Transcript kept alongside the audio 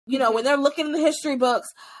when they're looking in the history books,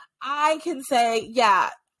 I can say, yeah,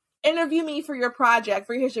 interview me for your project,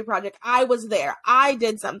 for your history project. I was there. I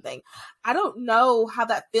did something. I don't know how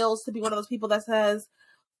that feels to be one of those people that says,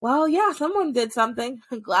 well, yeah, someone did something.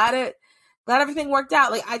 I'm glad everything worked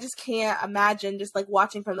out. Like, I just can't imagine just like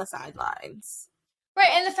watching from the sidelines. Right,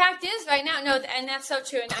 and the fact is, right now, no, and that's so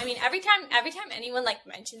true. And I mean, every time anyone like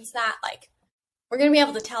mentions that, like, we're gonna be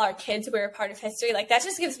able to tell our kids we're a part of history. Like, that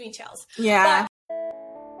just gives me chills. Yeah.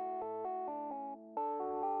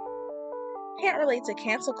 Can't relate to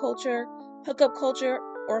cancel culture, hookup culture,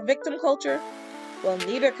 or victim culture? Well,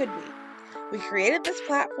 neither could we. We created this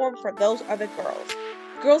platform for those other girls.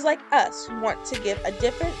 Girls like us who want to give a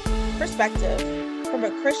different perspective from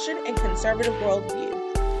a Christian and conservative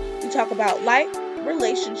worldview. We talk about life,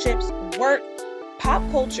 relationships, work, pop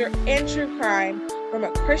culture, and true crime from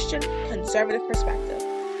a Christian conservative perspective.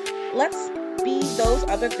 Let's be those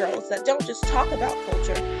other girls that don't just talk about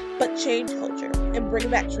culture, but change culture and bring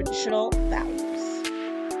back traditional values.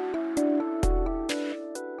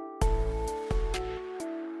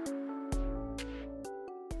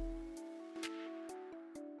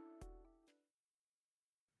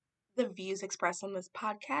 The views expressed on this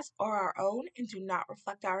podcast are our own and do not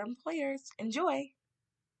reflect our employers. Enjoy!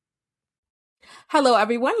 Hello,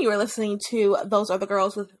 everyone. You are listening to Those Are the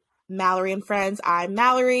Girls with Mallory and Friends. I'm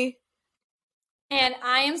Mallory. And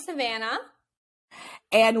I am Savannah.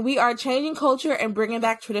 And we are changing culture and bringing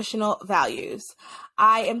back traditional values.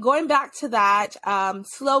 I am going back to that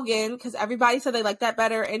slogan because everybody said they like that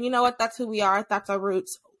better. And you know what? That's who we are. That's our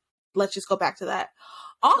roots. Let's just go back to that.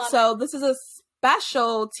 Also, this is a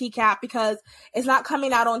special TCAP because it's not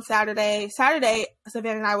coming out on Saturday. Saturday,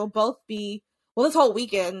 Savannah and I will both be, this whole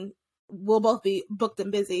weekend, we'll both be booked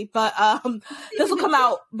and busy, but this will come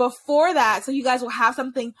out before that, so you guys will have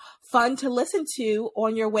something fun to listen to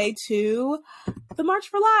on your way to the March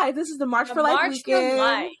for Life. This is the March for Life weekend. For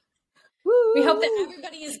Life. We hope that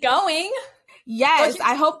everybody is going. Yes,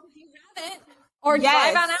 I hope you haven't, or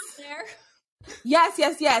drive on out there. Yes.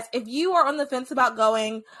 If you are on the fence about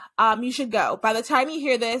going, you should go. By the time you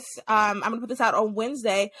hear this, I'm going to put this out on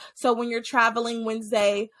Wednesday. So when you're traveling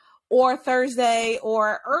Wednesday or Thursday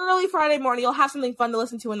or early Friday morning, you'll have something fun to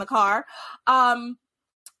listen to in the car.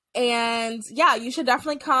 And yeah, you should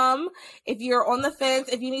definitely come. If you're on the fence,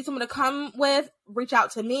 if you need someone to come with, reach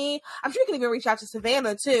out to me. I'm sure you can even reach out to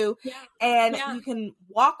Savannah too. Yeah. And you can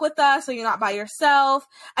walk with us so you're not by yourself.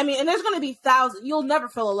 I mean, and there's going to be thousands. You'll never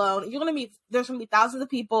feel alone. There's going to be thousands of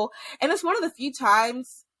people. And it's one of the few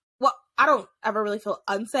times, well, I don't ever really feel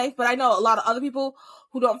unsafe, but I know a lot of other people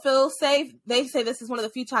who don't feel safe. They say this is one of the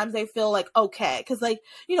few times they feel like okay. Cause like,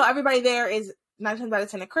 everybody there is 9 times out of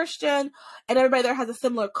 10 a Christian, and everybody there has a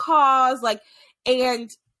similar cause. Like, and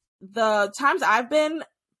the times I've been,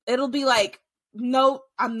 it'll be like, no,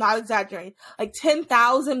 I'm not exaggerating, like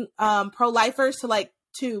 10,000 pro-lifers to like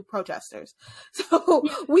 2 protesters. So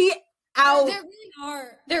we out.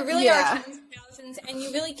 There really are tens of thousands, and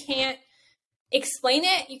you really can't explain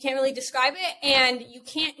it. You can't really describe it, and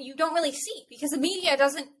you don't really see because the media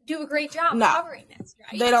doesn't do a great job covering this,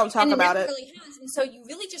 right? They don't talk about it. Really has, and so you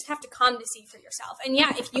really just have to come to see for yourself. And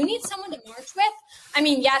yeah, if you need someone to march with, I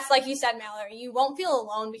mean, yes, like you said, Mallory, you won't feel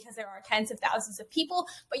alone because there are tens of thousands of people,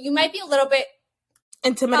 but you might be a little bit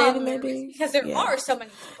intimidated maybe because there are so many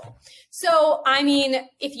people. So, I mean,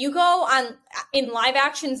 if you go in Live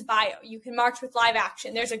Action's bio, you can march with Live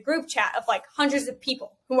Action. There's a group chat of like hundreds of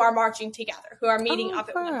people who are marching together, who are meeting up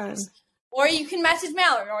at one place. Or you can message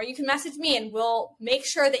Mallory, or you can message me, and we'll make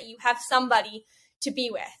sure that you have somebody to be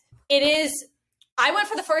with. I went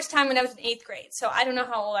for the first time when I was in 8th grade, so I don't know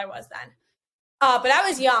how old I was then. But I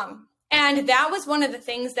was young. And that was one of the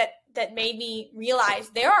things that made me realize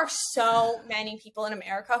there are so many people in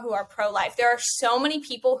America who are pro-life. There are so many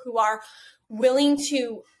people who are willing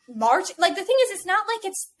to march. Like, the thing is, it's not like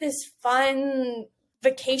it's this fun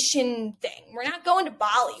vacation thing. We're not going to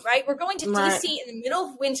Bali, right? We're going to DC in the middle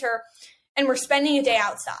of winter, and we're spending a day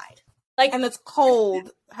outside. And it's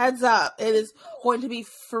cold. Heads up. It is going to be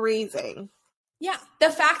freezing. Yeah. The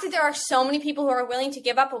fact that there are so many people who are willing to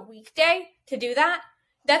give up a weekday to do that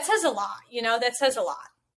says a lot. That says a lot.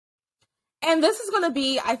 And this is going to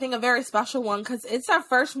be, I think, a very special one because it's our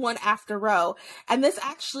first one after Roe. And this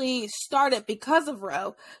actually started because of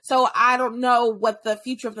Roe. So I don't know what the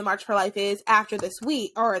future of the March for Life is after this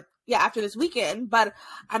week after this weekend. But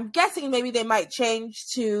I'm guessing maybe they might change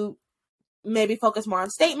to maybe focus more on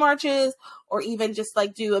state marches or even just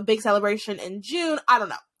like do a big celebration in June. I don't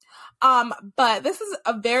know. But this is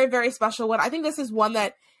a very, very special one. I think this is one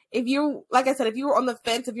that if you, like I said, if you were on the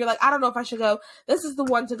fence, if you're like, I don't know if I should go, this is the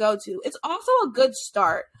one to go to. It's also a good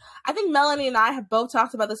start. I think Melanie and I have both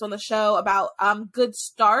talked about this on the show about good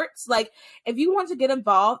starts. Like, if you want to get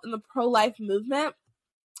involved in the pro-life movement,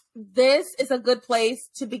 this is a good place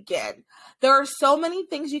to begin. There are so many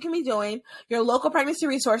things you can be doing. Your local pregnancy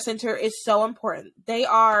resource center is so important. They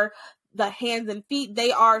are the hands and feet.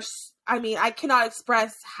 They are, I mean, I cannot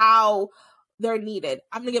express how they're needed.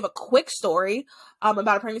 I'm going to give a quick story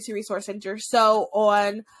about a pregnancy resource center. So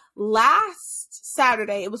on last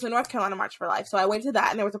Saturday, it was the North Carolina March for Life. So I went to that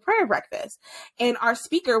and there was a prayer breakfast. And our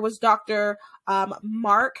speaker was Dr.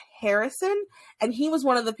 Mark Harrison. And he was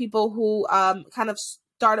one of the people who kind of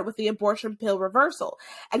started with the abortion pill reversal.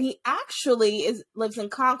 And he actually lives in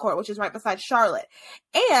Concord, which is right beside Charlotte.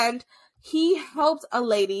 And he helped a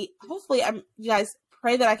lady. Hopefully, you guys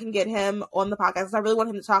pray that I can get him on the podcast, because I really want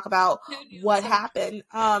him to talk about what happened.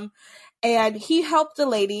 And he helped a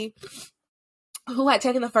lady who had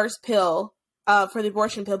taken the first pill for the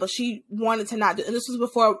abortion pill, but she wanted to not do. And this was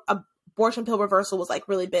before abortion pill reversal was like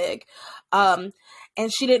really big. And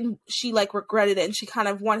she like regretted it and she kind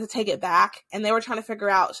of wanted to take it back, and they were trying to figure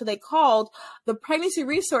out. So they called the pregnancy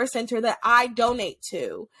resource center that I donate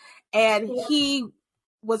to, and he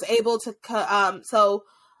was able to, so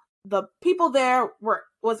the people there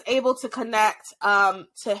was able to connect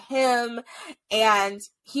to him, and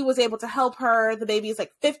he was able to help her. The baby is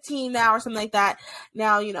like 15 now or something like that.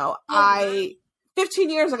 Now, you know,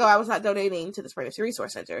 15 years ago, I was not donating to this pregnancy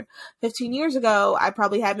resource center. 15 years ago, I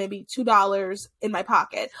probably had maybe $2 in my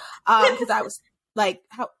pocket. Because I was like,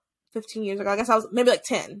 15 years ago, I guess I was maybe like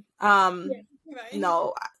 10.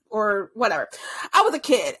 No, or whatever. I was a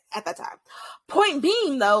kid at that time. Point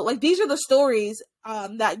being though, like, these are the stories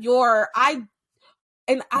and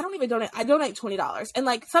I don't even donate. I donate $20. And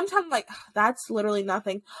like, sometimes like, that's literally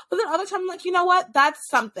nothing. But then other times I'm like, you know what? That's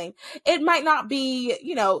something. It might not be,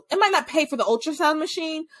 you know, it might not pay for the ultrasound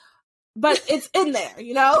machine, but it's in there,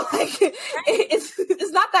 you know, like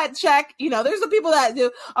it's not that check, you know, there's the people that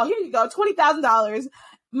do, oh, here you go, $20,000.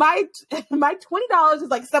 My $20 is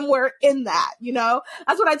like somewhere in that, you know,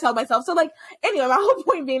 that's what I tell myself. So like, anyway, my whole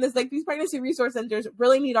point being is like, these pregnancy resource centers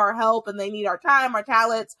really need our help, and they need our time, our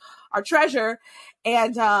talents, our treasure.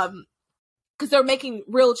 And, cause they're making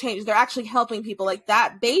real change. They're actually helping people. Like,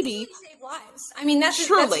 that baby save lives. I mean, that's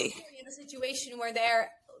truly the situation where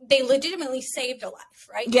they legitimately saved a life,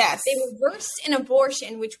 right? Yes. They reversed an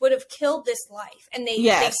abortion, which would have killed this life, and they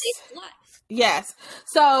saved a life. Yes.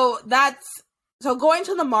 So going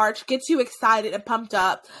to the march gets you excited and pumped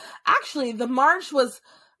up. Actually, the march was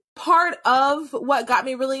part of what got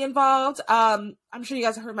me really involved. I'm sure you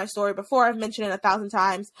guys have heard my story before. I've mentioned it 1,000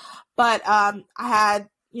 times. But I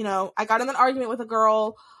got in an argument with a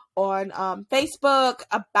girl on Facebook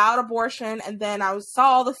about abortion, and then I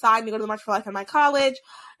saw the sign to go to the March for Life in my college,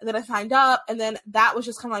 and then I signed up, and then that was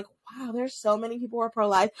just kind of like, wow, there's so many people who are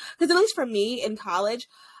pro-life. Because at least for me in college,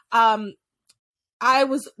 I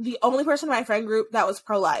was the only person in my friend group that was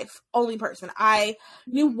pro-life. Only person. I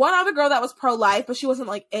knew one other girl that was pro-life, but she wasn't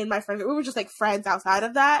like in my friend group. We were just like friends outside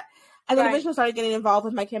of that. And then eventually started getting involved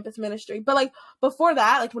with my campus ministry. But like before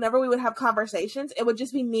that, like whenever we would have conversations, it would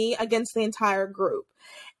just be me against the entire group.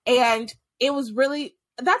 And it was really,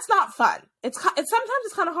 that's not fun. It's sometimes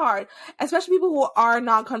it's kind of hard, especially people who are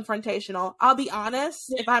non-confrontational. I'll be honest,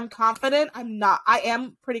 if I'm confident, I'm not. I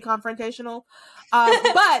am pretty confrontational.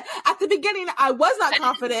 But at the beginning, I was not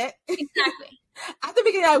confident. Exactly. At the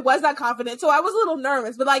beginning, I was not confident, so I was a little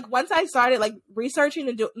nervous. But like once I started like researching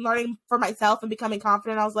and learning for myself and becoming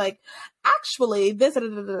confident, I was like, actually, this. So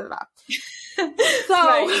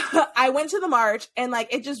I went to the march, and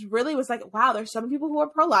like it just really was like, wow, there's so many people who are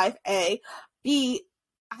pro-life. A, B,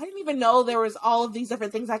 I didn't even know there was all of these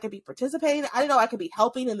different things I could be participating. I didn't know I could be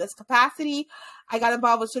helping in this capacity. I got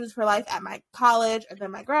involved with Students for Life at my college, and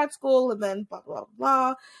then my grad school, and then blah, blah,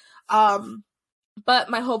 blah. But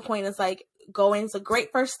my whole point is like, going is a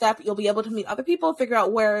great first step. You'll be able to meet other people, figure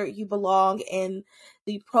out where you belong in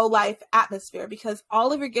the pro-life atmosphere, because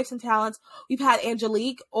all of your gifts and talents, we've had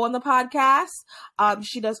Angelique on the podcast.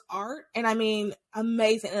 She does art, and I mean,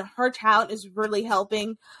 amazing. And her talent is really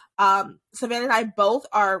helping. Savannah and I both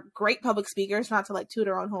are great public speakers, not to like toot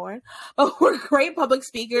our own horn, but we're great public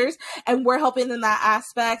speakers, and we're helping in that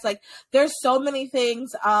aspect. Like, there's so many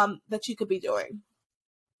things that you could be doing.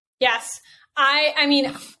 Yes. I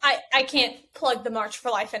mean, I can't plug the March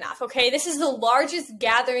for Life enough, okay? This is the largest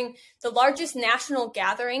gathering, the largest national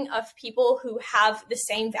gathering of people who have the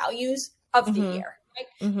same values of the year. Right?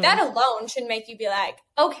 Mm-hmm. That alone should make you be like,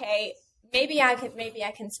 okay, maybe I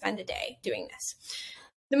can spend a day doing this.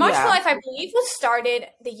 The March for Life, I believe, was started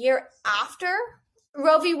the year after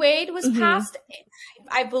Roe v. Wade was passed,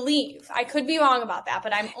 I believe. I could be wrong about that,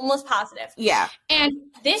 but I'm almost positive. Yeah. And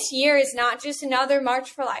this year is not just another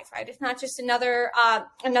March for Life, right? It's not just another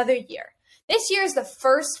year. This year is the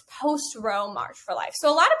first post-Roe March for Life. So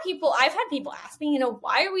a lot of people, I've had people ask me,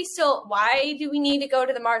 why do we need to go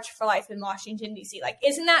to the March for Life in Washington, D.C.? Like,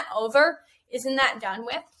 isn't that over? Isn't that done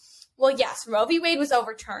with? Well, yes, Roe v. Wade was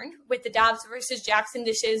overturned with the Dobbs versus Jackson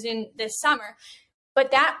decision this summer.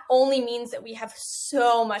 But that only means that we have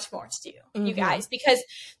so much more to do, you guys, because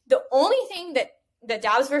the only thing that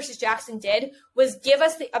Dobbs versus Jackson did was give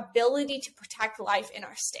us the ability to protect life in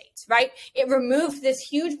our states, right? It removed this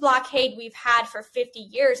huge blockade we've had for 50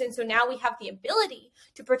 years. And so now we have the ability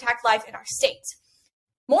to protect life in our states.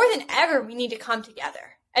 More than ever, we need to come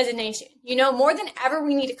together as a nation. More than ever,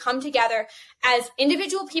 we need to come together as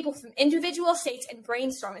individual people from individual states and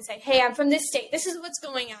brainstorm and say, hey, I'm from this state. This is what's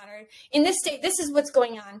going on. Or in this state, this is what's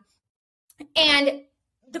going on. And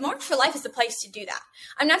the March for Life is the place to do that.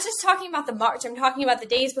 I'm not just talking about the march. I'm talking about the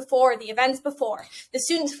days before, the events before, the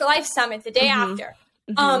Students for Life Summit, the day after,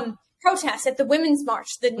 protests at the Women's March,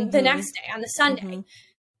 the next day on the Sunday.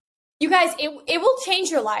 You guys, it will change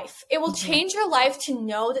your life. It will change your life to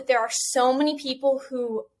know that there are so many people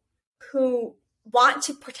who want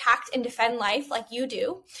to protect and defend life like you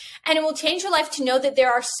do. And it will change your life to know that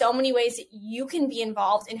there are so many ways that you can be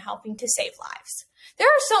involved in helping to save lives. There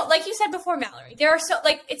are so, like you said before, Mallory,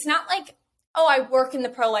 it's not like, oh, I work in the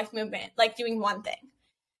pro-life movement, like doing one thing.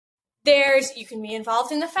 You can be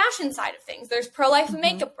involved in the fashion side of things. There's pro-life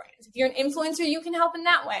makeup brands. If you're an influencer, you can help in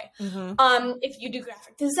that way. If you do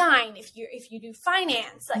graphic design, if you do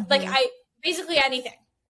finance, basically anything.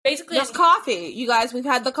 Basically There's coffee. You guys, we've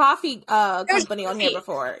had the coffee company on here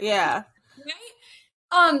before. Yeah.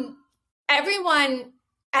 Right?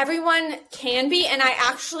 Everyone can be, and I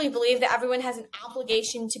actually believe that everyone has an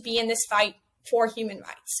obligation to be in this fight for human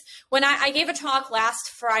rights. When I gave a talk last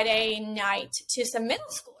Friday night to some middle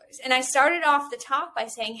schoolers, and I started off the talk by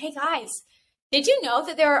saying, hey guys, did you know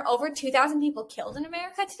that there are over 2,000 people killed in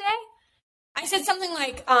America today? I said something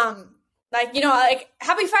like happy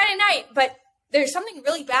Friday night, but there's something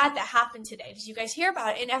really bad that happened today. Did you guys hear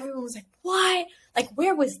about it? And everyone was like, what? Like,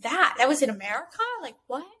 where was that? That was in America? Like,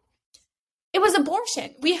 what? It was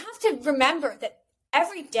abortion. We have to remember that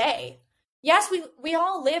every day, yes, we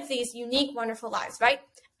all live these unique, wonderful lives, right?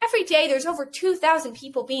 Every day there's over 2,000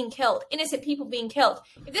 people being killed, innocent people being killed.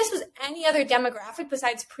 If this was any other demographic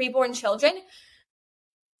besides preborn children,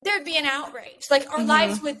 there'd be an outrage. Like, our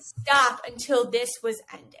lives would stop until this was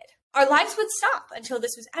ended. Our lives would stop until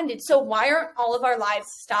this was ended. So why aren't all of our lives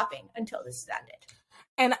stopping until this is ended?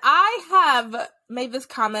 And I have made this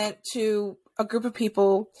comment to a group of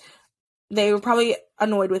people. They were probably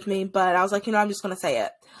annoyed with me, but I was like, I'm just going to say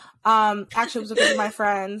it. Actually, it was a group of my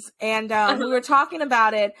friends, and we were talking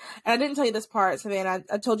about it, and I didn't tell you this part, Savannah.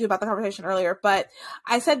 I told you about the conversation earlier, but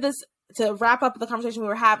I said this to wrap up the conversation we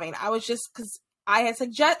were having. I was just, because I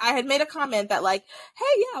had made a comment that, like,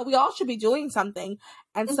 hey, yeah, we all should be doing something,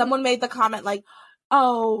 and someone made the comment like,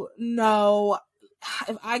 oh, no,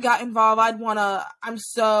 if I got involved, I'm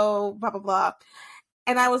so blah, blah, blah.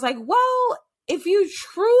 And I was like, well, if you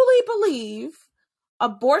truly believe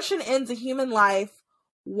abortion ends a human life,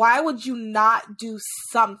 why would you not do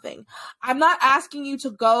something? I'm not asking you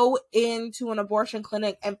to go into an abortion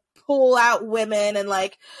clinic and pull out women and,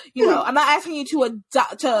 like, I'm not asking you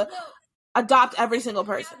to adopt every single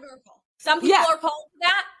person. Some people are called to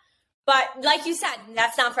that, but like you said,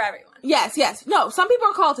 that's not for everyone. Yes. No, some people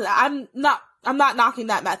are called to that. I'm not knocking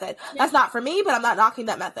that method. That's not for me, but I'm not knocking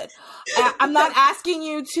that method. I'm not asking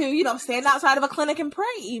you to, stand outside of a clinic and pray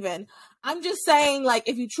even. I'm just saying, like,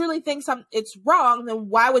 if you truly think it's wrong, then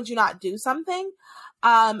why would you not do something?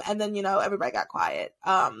 And then, everybody got quiet.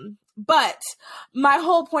 But my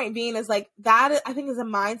whole point being is, like, that I think is a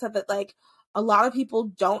mindset that, like, a lot of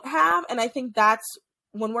people don't have. And I think that's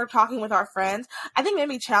when we're talking with our friends, I think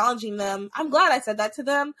maybe challenging them. I'm glad I said that to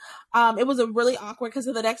them. It was a really awkward, because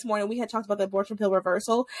the next morning we had talked about the abortion pill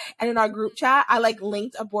reversal. And in our group chat, I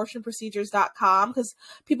linked abortionprocedures.com because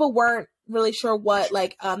people weren't really sure what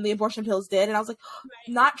the abortion pills did. And I was like,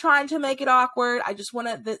 not trying to make it awkward. I just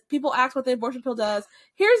want to, people ask what the abortion pill does.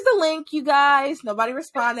 Here's the link, you guys. Nobody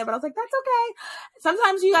responded, but I was like, that's okay.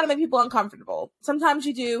 Sometimes you got to make people uncomfortable. Sometimes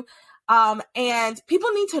you do. And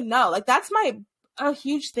people need to know, that's a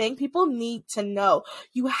huge thing. People need to know.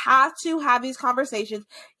 You have to have these conversations,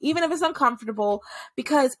 even if it's uncomfortable,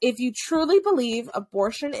 because if you truly believe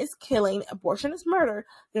abortion is killing, abortion is murder,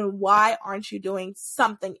 then why aren't you doing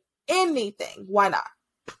something, anything? Why not?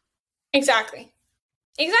 Exactly.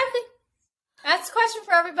 That's a question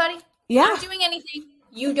for everybody. Yeah. Not doing anything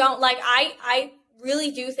you don't like. I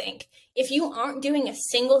really do think if you aren't doing a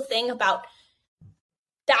single thing about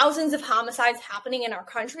thousands of homicides happening in our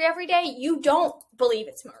country every day, you don't believe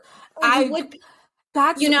it's murder.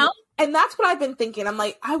 That's, and that's what I've been thinking. I'm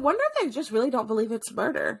like, I wonder if they just really don't believe it's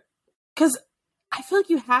murder. Because I feel like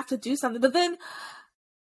you have to do something. But then,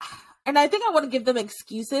 and I think I want to give them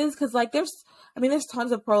excuses because, like, there's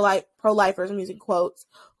tons of pro-lifers, I'm using quotes,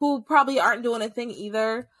 who probably aren't doing a thing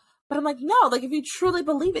either. But I'm like, no, like, if you truly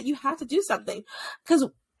believe it, you have to do something. Because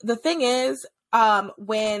the thing is,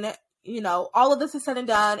 when, all of this is said and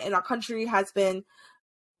done and our country has been,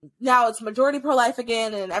 now it's majority pro-life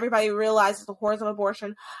again and everybody realizes the horrors of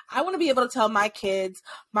abortion, I want to be able to tell my kids,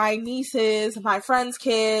 my nieces, my friends'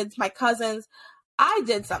 kids, my cousins, I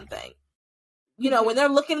did something. When they're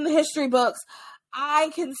looking in the history books,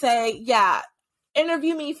 I can say, yeah,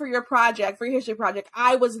 interview me for your project, for your history project.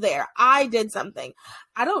 I was there. I did something.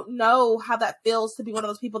 I don't know how that feels to be one of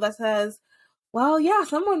those people that says, well, yeah,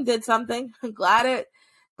 someone did something. I'm glad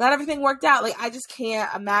everything worked out. Like, I just can't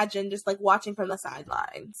imagine just like watching from the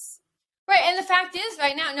sidelines. Right. And the fact is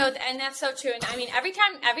right now, no, and that's so true. And I mean, every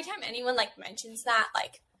time anyone like mentions that,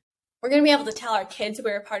 like, we're going to be able to tell our kids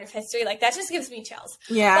we're a part of history. Like, that just gives me chills.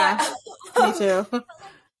 Yeah, me too.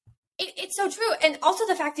 It's so true. And also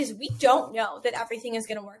the fact is we don't know that everything is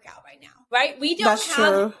going to work out right now, right? We don't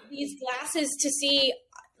have these glasses to see,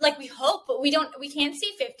 like, we hope, but we can't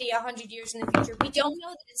see 50, 100 years in the future. We don't know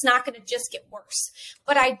that it's not going to just get worse.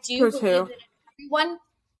 But I do believe that everyone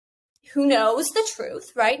who knows the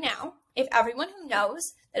truth right now, if everyone who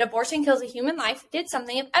knows that abortion kills a human life did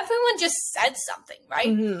something, if everyone just said something, right?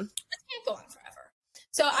 Mm-hmm. This can't go on forever.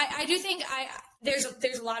 So I do think there's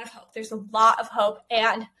a lot of hope. There's a lot of hope.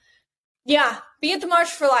 And yeah, be at the March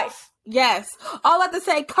for Life. Yes. All I have to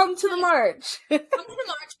say, come to the march. Come to the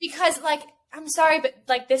march because, like, I'm sorry, but,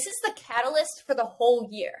 like, this is the catalyst for the whole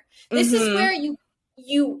year. This is where you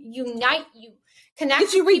unite, you connect.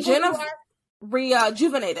 Get you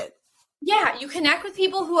rejuvenated. Yeah, you connect with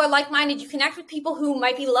people who are like-minded. You connect with people who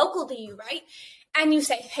might be local to you, right? And you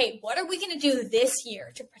say, hey, what are we going to do this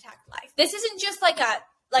year to protect life? This isn't just like a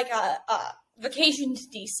vacation to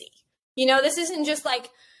DC. This isn't just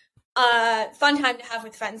like a fun time to have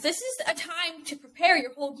with friends. This is a time to prepare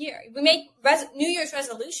your whole year. We make New Year's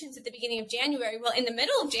resolutions at the beginning of January. Well, in the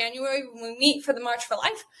middle of January, when we meet for the March for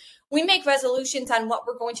Life, we make resolutions on what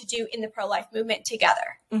we're going to do in the pro-life movement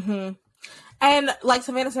together. Mm-hmm. And like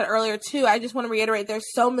Savannah said earlier, too, I just want to reiterate,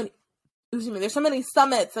 there's so many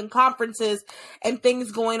summits and conferences and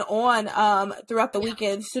things going on throughout the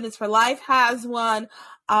weekend. Students for Life has one.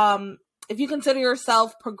 If you consider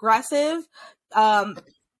yourself progressive,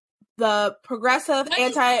 the progressive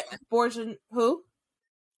anti-abortion, who?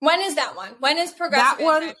 When is that one? When is progressive? That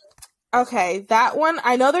one. Okay, that one.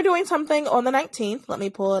 I know they're doing something on the 19th. Let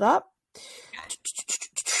me pull it up.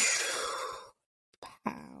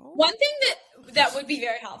 One thing that would be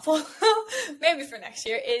very helpful, maybe for next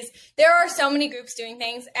year, is there are so many groups doing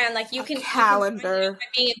things, and like you can calendar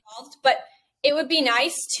be involved, but it would be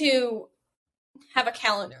nice to have a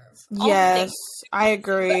calendar of all yes, the things. I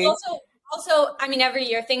agree. But also, I mean, every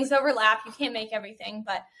year things overlap. You can't make everything,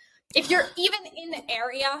 but if you're even in the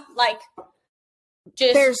area, like,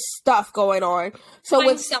 just there's stuff going on. So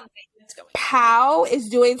with something that's going on. POW is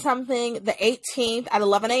doing something the 18th at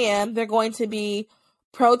 11 a.m. They're going to be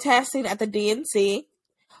protesting at the DNC.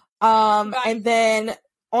 Right. And then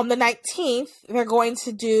on the 19th, they're going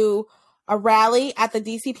to do a rally at the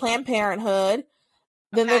DC Planned Parenthood.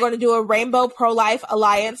 Then they're going to do a Rainbow Pro-Life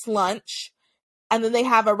Alliance lunch. And then they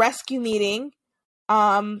have a rescue meeting.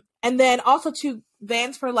 And then also too,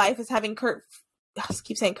 Vans for Life is having Kirk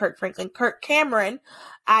Cameron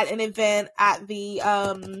at an event at the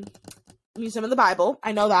Museum of the Bible.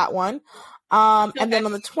 I know that one. And then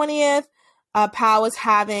on the 20th, POW is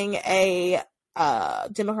having a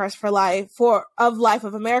Democrats for Life Life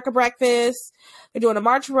of America breakfast. They're doing a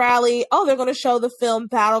march rally. Oh, they're going to show the film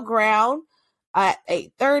Battleground at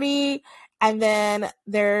 8:30, and then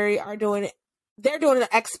they're doing an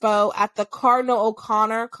expo at the Cardinal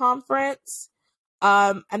O'Connor conference.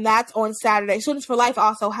 And that's on Saturday. Students for Life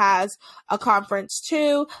also has a conference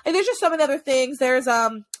too. And there's just so many other things. There's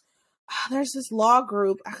this law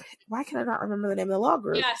group. Why can I not remember the name of the law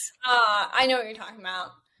group? Yes, I know what you're talking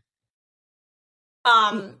about.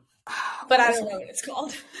 But I don't know what it's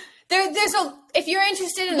called. If you're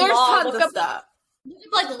interested in law, tons of stuff.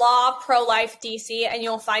 Look up like Law Pro-Life DC, and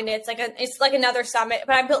you'll find it. It's like another summit,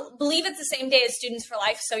 but I believe it's the same day as Students for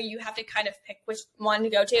Life, so you have to kind of pick which one to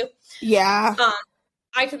go to. Yeah.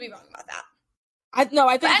 I could be wrong about that. I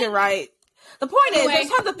think you're right. the point is, there's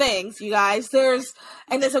tons of things, you guys.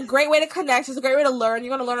 And it's a great way to connect. It's a great way to learn.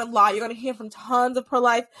 You're going to learn a lot. You're going to hear from tons of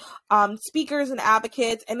pro-life speakers and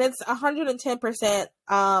advocates, and it's 110%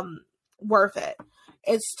 worth it.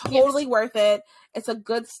 It's totally worth it. It's a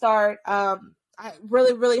good start. I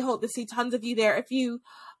really, really hope to see tons of you there. If you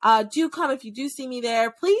do come, if you do see me there,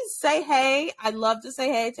 please say hey. I'd love to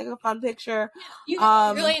say hey, take a fun picture. You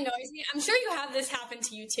know, it really annoys me. I'm sure you have this happen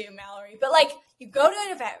to you too, Mallory. But like, you go to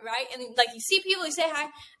an event, right? And like, you see people, you say hi,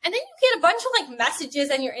 and then you get a bunch of like messages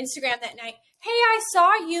on your Instagram that night. Hey, I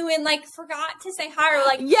saw you and like forgot to say hi, or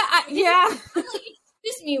like, yeah.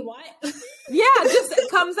 Excuse me, what? Yeah, just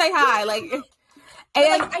come say hi, like. And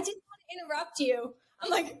like, I didn't want to interrupt you. I'm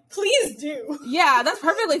like, please do. Yeah, that's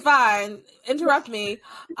perfectly fine. Interrupt me.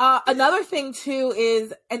 Another thing too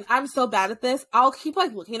is, and I'm so bad at this, I'll keep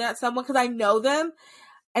like looking at someone because I know them,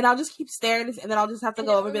 and I'll just keep staring, and then I'll just have to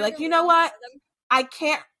go over and be like, you know what? I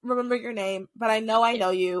can't remember your name, but I know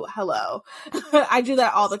you. Hello. I do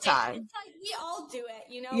that all the time. It's like, we all do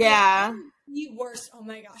it, you know? Yeah. Like, I'm the worst. Oh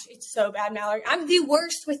my gosh, it's so bad, Mallory. I'm the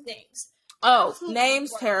worst with names. Oh,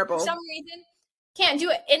 names terrible. For some reason, can't do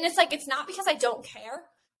it. And it's like, it's not because I don't care.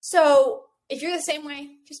 So if you're the same way,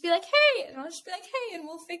 just be like, hey, and I'll just be like, hey, and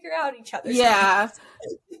we'll figure out each other. Yeah.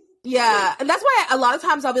 Yeah. And that's why a lot of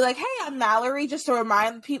times I'll be like, hey, I'm Mallory, just to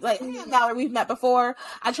remind people, like, hey, I'm Mallory, we've met before.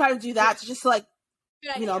 I try to do that to just like,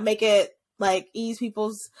 you know, make it like ease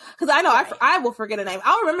people's, because I know I will forget a name.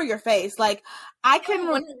 I'll remember your face. Like, I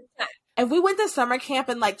can, if we went to summer camp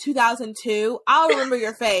in like 2002, I'll remember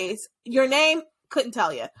your face. Your name, couldn't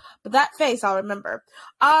tell you, but that face I'll remember.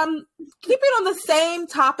 Keeping on the same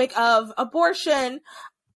topic of abortion,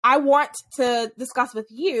 I want to discuss with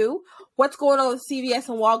you what's going on with CVS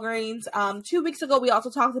and Walgreens. 2 weeks ago, we also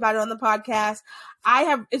talked about it on the podcast.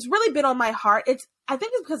 It's really been on my heart. I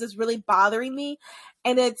think it's because it's really bothering me,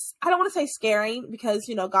 and I don't want to say scary, because,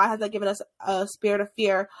 you know, God has not given us a spirit of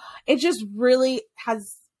fear. It just really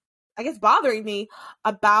has, I guess, bothering me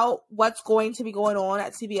about what's going to be going on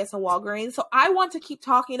at CVS and Walgreens. So I want to keep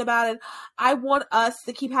talking about it. I want us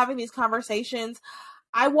to keep having these conversations.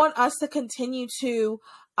 I want us to continue to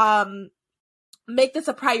make this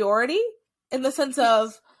a priority, in the sense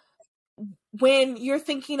of, when you're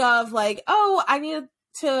thinking of like, oh, I need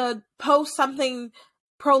to post something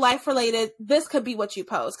pro-life related, this could be what you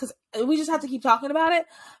post, because we just have to keep talking about it,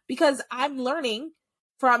 because I'm learning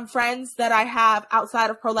from friends that I have outside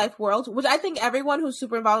of pro-life world, which I think everyone who's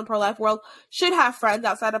super involved in pro-life world should have friends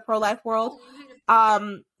outside of pro-life world.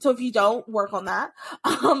 So if you don't, work on that.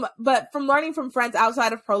 But from learning from friends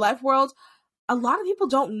outside of pro-life world, a lot of people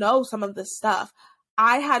don't know some of this stuff.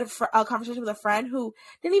 I had a conversation with a friend who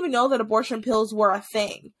didn't even know that abortion pills were a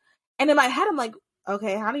thing. And in my head, I'm like,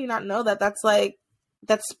 okay, how do you not know that?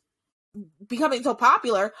 That's becoming so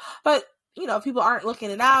popular. But, you know, if people aren't looking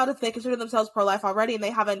it out, if they consider themselves pro-life already and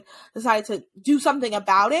they haven't decided to do something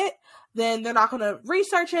about it, then they're not going to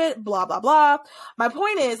research it, blah, blah, blah. My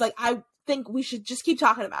point is, like, I think we should just keep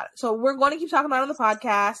talking about it. So we're going to keep talking about it on the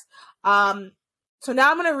podcast. So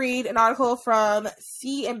now I'm going to read an article from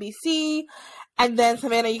CNBC, and then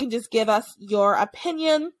Savannah, you can just give us your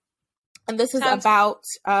opinion. And this is about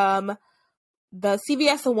the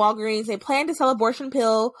CVS and Walgreens. They plan to sell abortion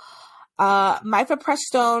pill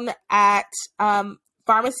mifepristone at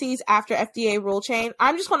pharmacies after FDA rule change.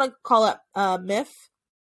 I'm just going to call it MIF,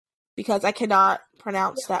 because I cannot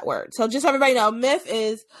pronounce that word. So just so everybody know, MIF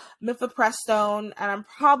is mifepristone, and I'm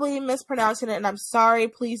probably mispronouncing it, and I'm sorry.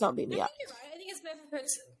 Please don't beat me up. You're right. I think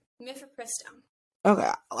it's mifepristone. Okay,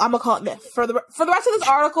 I'm gonna call it MIF. For the rest of this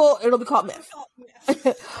article, it'll be called MIF.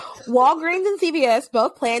 Walgreens and CVS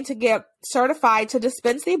both plan to get certified to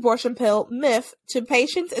dispense the abortion pill MIF to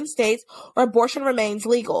patients in states where abortion remains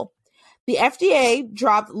legal. The FDA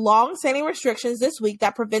dropped long-standing restrictions this week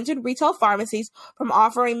that prevented retail pharmacies from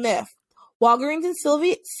offering MIF. Walgreens and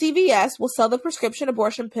CVS will sell the prescription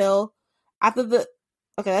abortion pill after the...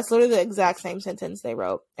 Okay, that's literally the exact same sentence they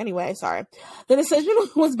wrote. Anyway, sorry. The decision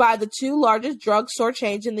was by the two largest drugstore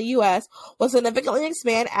chains in the U.S. will significantly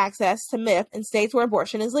expand access to MIF in states where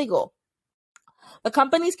abortion is legal. The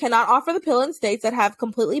companies cannot offer the pill in states that have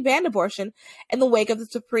completely banned abortion in the wake of the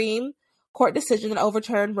Supreme Court decision that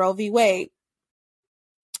overturned Roe v. Wade.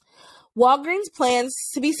 Walgreens plans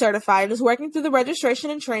to be certified and is working through the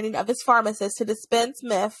registration and training of its pharmacists to dispense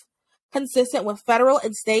MIF consistent with federal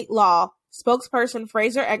and state law, spokesperson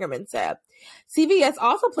Fraser Eggerman said. CVS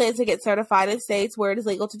also plans to get certified in states where it is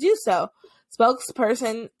legal to do so,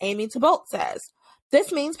 spokesperson Amy Tabolt says.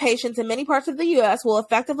 This means patients in many parts of the U.S. will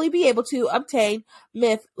effectively be able to obtain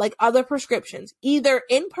MIF like other prescriptions, either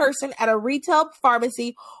in person at a retail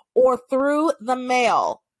pharmacy or through the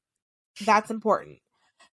mail. That's important.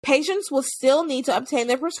 Patients will still need to obtain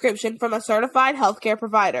their prescription from a certified healthcare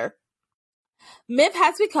provider. Myth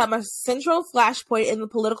has become a central flashpoint in the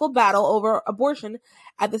political battle over abortion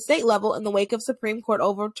at the state level in the wake of Supreme Court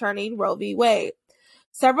overturning Roe v. Wade.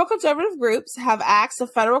 Several conservative groups have asked a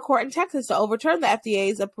federal court in Texas to overturn the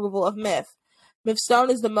FDA's approval of Myth. Mifstone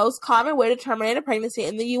is the most common way to terminate a pregnancy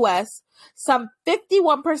in the U.S. Some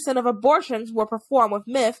 51% of abortions were performed with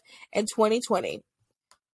Myth in 2020.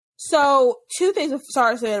 So, two things.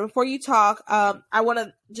 Sorry, Savannah, before you talk, I want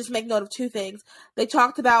to just make note of two things. They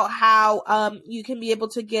talked about how you can be able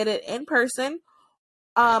to get it in person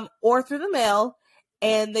or through the mail,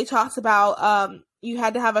 and they talked about you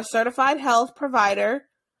had to have a certified health provider,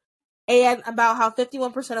 and about how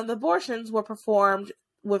 51% of the abortions were performed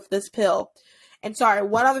with this pill. And sorry,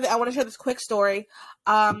 one other thing, I want to share this quick story.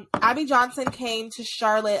 Abby Johnson came to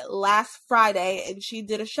Charlotte last Friday, and she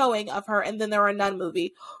did a showing of her And Then There Were None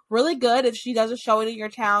movie. Really good. If she does a showing in your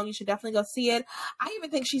town, you should definitely go see it. I even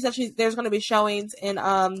think she said there's going to be showings in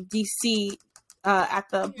DC at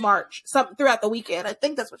the March, throughout the weekend. I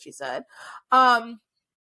think that's what she said.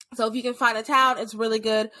 So if you can find a town, it's really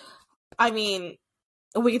good. I mean,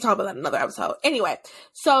 we can talk about that in another episode. Anyway,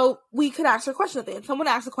 so we could ask her questions at the end. Someone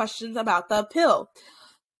asked the questions about the pill.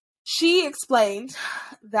 She explained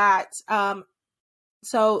that,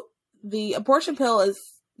 so the abortion pill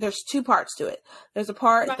there's two parts to it. There's a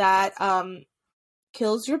part that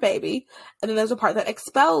kills your baby, and then there's a part that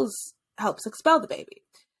helps expel the baby.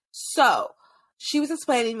 So she was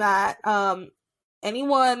explaining that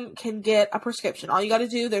anyone can get a prescription. All you got to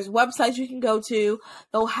do, there's websites you can go to.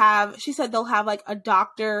 She said they'll have like a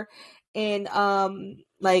doctor in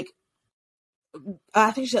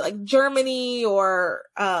I think she said like Germany or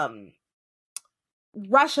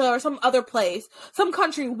Russia or some other place, some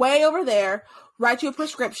country way over there, write you a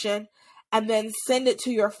prescription and then send it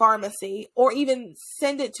to your pharmacy, or even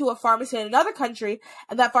send it to a pharmacy in another country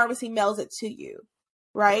and that pharmacy mails it to you,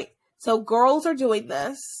 right? So girls are doing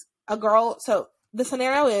this. So the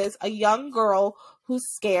scenario is a young girl who's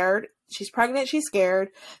scared. She's pregnant. She's scared.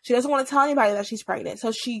 She doesn't want to tell anybody that she's pregnant.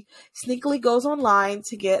 So she sneakily goes online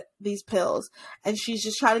to get these pills. And she's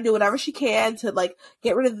just trying to do whatever she can to like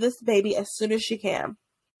get rid of this baby as soon as she can.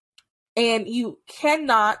 And you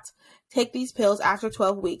cannot take these pills after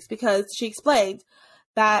 12 weeks because she explained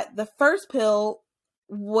that the first pill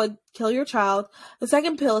would kill your child. The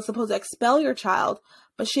second pill is supposed to expel your child.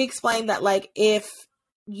 But she explained that like if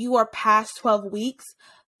you are past 12 weeks,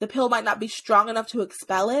 the pill might not be strong enough to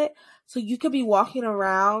expel it. So you could be walking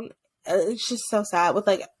around. It's just so sad with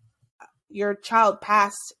like your child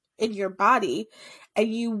passed in your body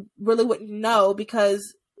and you really wouldn't know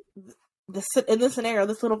because in this scenario,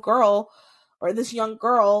 this little girl or this young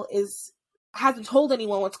girl hasn't told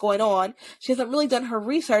anyone what's going on. She hasn't really done her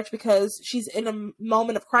research because she's in a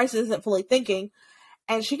moment of crisis, isn't fully thinking.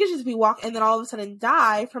 And she could just be walking and then all of a sudden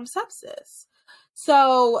die from sepsis.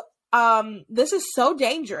 So this is so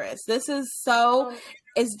dangerous.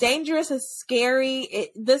 It's dangerous, it's scary.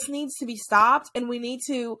 This needs to be stopped, and we need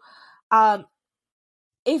to,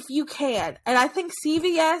 if you can. And I think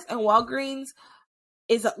CVS and Walgreens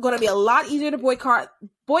is going to be a lot easier to boycott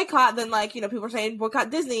than like, people are saying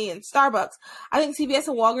boycott Disney and Starbucks. I think CVS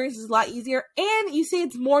and Walgreens is a lot easier, and you see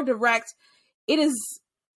it's more direct.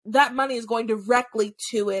 That money is going directly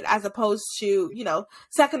to it as opposed to,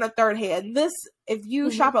 second or third hand. If you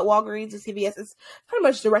shop at Walgreens and CVS, it's pretty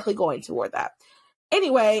much directly going toward that.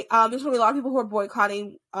 Anyway, there's going to be a lot of people who are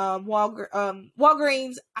boycotting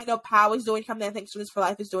Walgreens. I know POW is doing something. I think Students for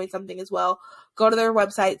Life is doing something as well. Go to their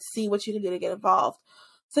website, see what you can do to get involved.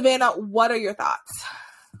 Savannah, what are your thoughts?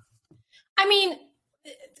 I mean,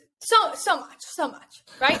 so much,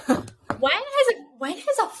 right? When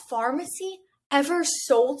has a pharmacy ever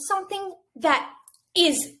sold something that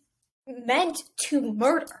is meant to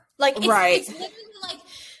murder? Like, it's literally like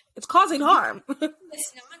it's causing harm.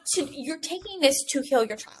 You're taking this to kill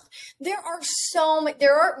your child. We are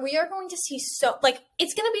going to see it's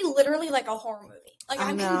going to be literally like a horror movie. Like,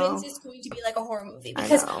 I'm convinced it's going to be like a horror movie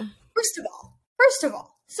because first of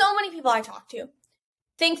all, so many people I talk to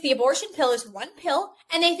think the abortion pill is one pill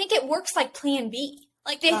and they think it works like Plan B.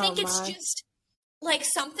 Like, they think it's just like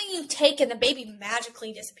something you take and the baby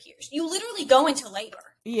magically disappears. You literally go into labor.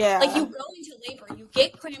 Yeah. Like, you go into labor, you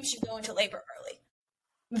get cramps, you go into labor early.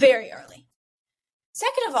 Very early.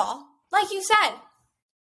 Second of all, like you said,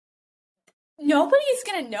 nobody's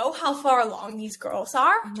going to know how far along these girls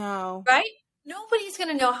are. No. Right? Nobody's going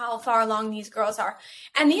to know how far along these girls are.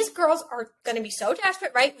 And these girls are going to be so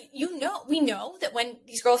desperate, right? We know that when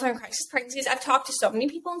these girls are in crisis pregnancies, I've talked to so many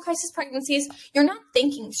people in crisis pregnancies, you're not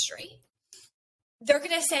thinking straight. they're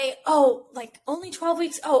going to say, oh, like only 12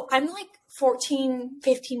 weeks. Oh, I'm like 14,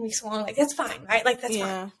 15 weeks along. Like, that's fine, right? Like, that's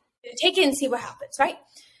fine. Take it and see what happens, right?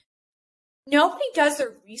 Nobody does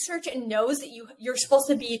their research and knows that you're supposed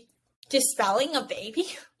to be dispelling a baby.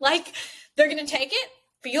 Like, they're going to take it,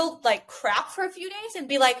 feel like crap for a few days and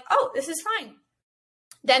be like, oh, this is fine.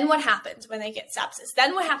 Then what happens when they get sepsis?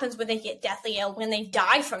 Then what happens when they get deathly ill, when they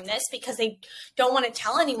die from this because they don't want to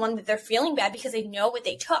tell anyone that they're feeling bad because they know what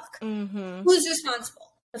they took? Mm-hmm. Who's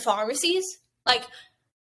responsible? The pharmacies? Like,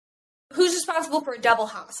 who's responsible for a double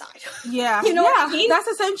homicide? Yeah. You know what I mean? That's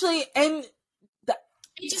essentially, and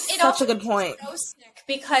such a good point. So sick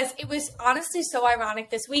because it was honestly so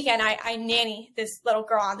ironic this weekend. I nanny this little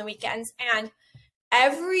girl on the weekends, and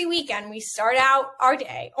every weekend we start out our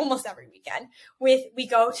day, almost every weekend,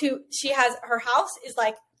 her house is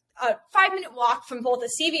like a 5-minute walk from both a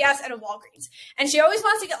CVS and a Walgreens. And she always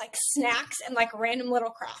wants to get like snacks and like random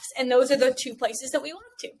little crafts. And those are the two places that we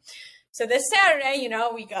walk to. So this Saturday,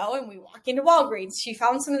 we go and we walk into Walgreens. She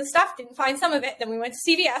found some of the stuff, didn't find some of it. Then we went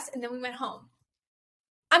to CVS and then we went home.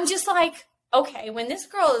 I'm just like, okay, when this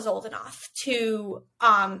girl is old enough to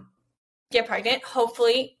get pregnant,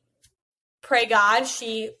 hopefully, pray God,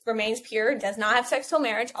 she remains pure, does not have sex till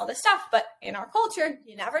marriage, all this stuff. But in our culture,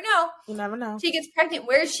 you never know. You never know. She gets pregnant.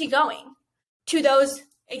 Where is she going? To those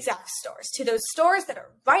exact stores, to those stores that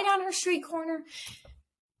are right on her street corner,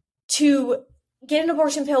 to get an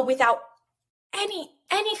abortion pill without any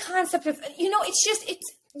concept of, you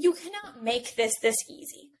cannot make this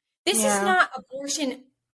easy. This is not abortion,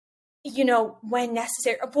 when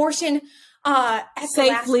necessary. Abortion,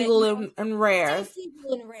 safe, legal, and rare. Safe,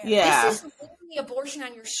 legal, and rare. Yeah. This is literally abortion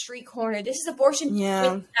on your street corner. This is abortion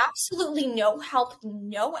with absolutely no help,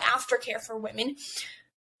 no aftercare for women.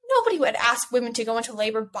 Nobody would ask women to go into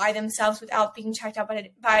labor by themselves without being checked out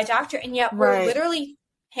by a doctor. And yet we're literally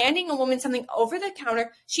handing a woman something over the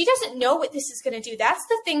counter. She doesn't know what this is going to do. That's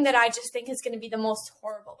the thing that I just think is going to be the most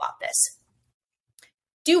horrible about this.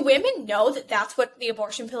 Do women know that that's what the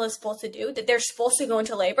abortion pill is supposed to do? That they're supposed to go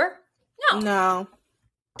into labor? No.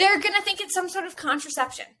 They're going to think it's some sort of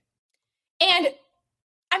contraception. And,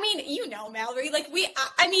 Mallory, I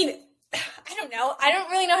don't know. I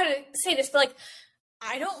don't really know how to say this, but,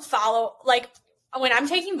 I don't follow, when I'm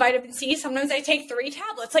taking vitamin C, sometimes I take 3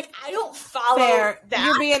 tablets. I don't follow that.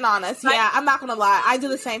 You're being honest. Yeah, I'm not going to lie. I do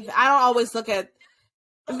the same thing. I don't always look at,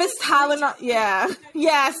 if it's Tylenol, yeah,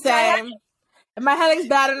 same. If my headache's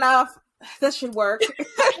bad enough, this should work.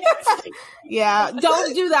 Yeah,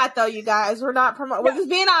 don't do that though, you guys. We're not promoting. We're just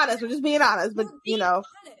being honest. But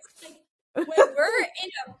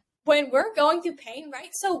when we're going through pain,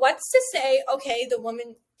 right? So what's to say? Okay, the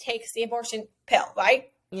woman takes the abortion pill, right?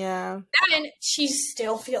 Yeah. And she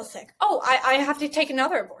still feels sick. Oh, I have to take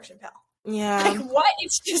another abortion pill. Yeah. What?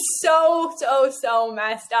 It's just so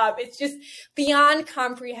messed up. It's just beyond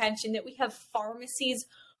comprehension that we have pharmacies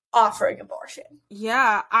offering abortion.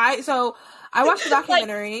 Yeah. I watched a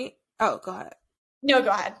documentary. Oh, go ahead. No, go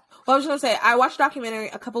ahead. Well, I was going to say, I watched a documentary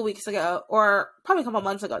a couple weeks ago, or probably a couple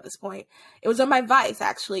months ago at this point. It was on my Vice,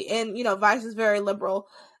 actually. And, Vice is very liberal.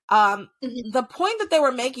 The point that they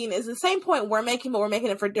were making is the same point we're making, but we're making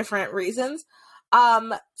it for different reasons.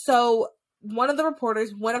 So one of the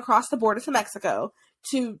reporters went across the border to Mexico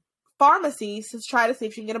to pharmacies to try to see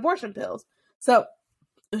if she can get abortion pills. So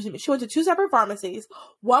she went to 2 separate pharmacies.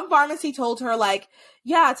 One pharmacy told her,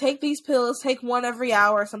 take these pills, take 1 every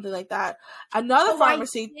hour or something like that. Another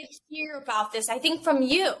pharmacy. I did hear about this, I think from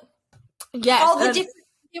you. Yes. All the different,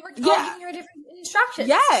 they were giving her different instructions.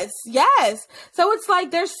 Yes. So it's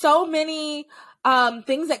there's so many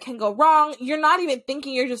things that can go wrong. You're not even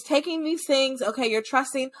thinking, you're just taking these things. Okay, you're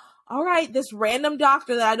trusting, all right, this random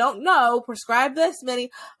doctor that I don't know prescribed this many.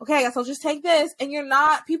 Okay, I guess I'll just take this. And you're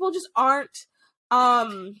not, people just aren't,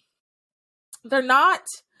 they're not,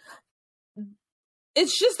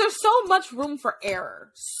 it's just, there's so much room for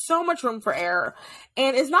error.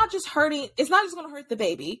 And it's not just going to hurt the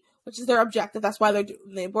baby, which is their objective. That's why they're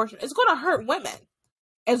doing the abortion. It's going to hurt women.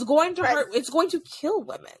 It's going to it's going to kill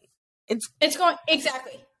women. It's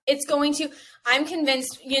going to, I'm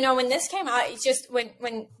convinced, when this came out, it's just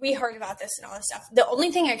when we heard about this and all this stuff, the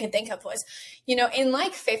only thing I could think of was, in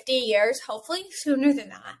 50 years, hopefully sooner than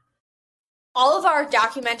that, all of our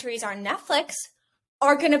documentaries on Netflix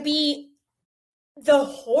are going to be the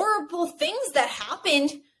horrible things that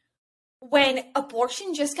happened when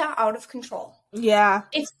abortion just got out of control. Yeah.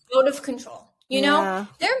 It's out of control. There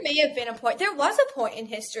may have been there was a point in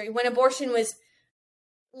history when abortion was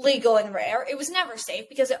legal and rare. It was never safe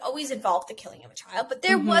because it always involved the killing of a child. But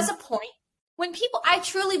there was a point when I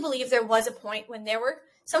truly believe there was a point when there were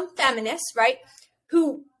some feminists, right,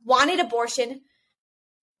 who wanted abortion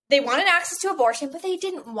they wanted access to abortion, but they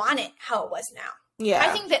didn't want it how it was now. Yeah. I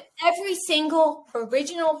think that every single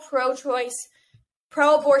original pro-choice,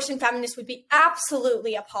 pro-abortion feminist would be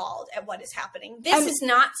absolutely appalled at what is happening. This is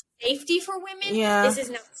not safety for women. Yeah. This is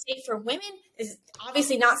not safe for women. This is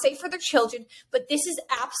obviously not safe for their children, but this is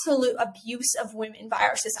absolute abuse of women by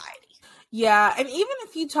our society. Yeah, and even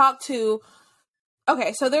if you talk to,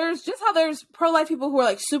 okay, so there's just how there's pro-life people who are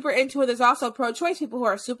like super into it, there's also pro-choice people who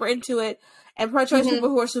are super into it, and pro-choice people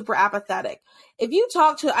who are super apathetic. If you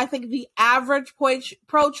talk to, I think, the average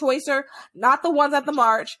pro-choicer, not the ones at the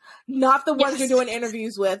march, not the ones you're doing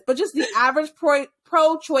interviews with, but just the average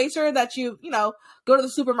pro-choicer that you go to the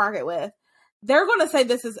supermarket with, they're going to say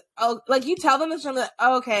this is, like, you tell them this, and like,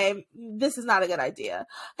 okay, this is not a good idea.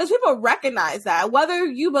 Because people recognize that. Whether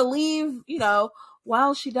you believe,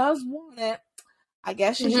 well, she does want it, I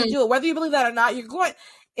guess she should do it. Whether you believe that or not,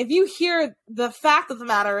 if you hear the fact of the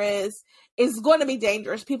matter is, it's going to be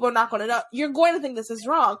dangerous. People are not going to know. You're going to think this is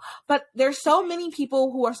wrong. But there's so many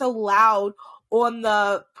people who are so loud on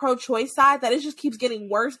the pro-choice side that it just keeps getting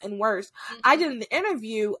worse and worse. I did an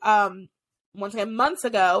interview, once again, months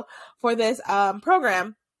ago for this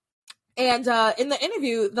program. And in the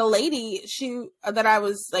interview, the lady, I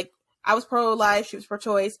was pro-life, she was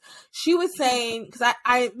pro-choice. She was saying, because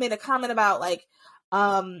I made a comment about like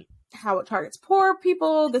how it targets poor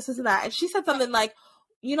people, this and that. And she said something like,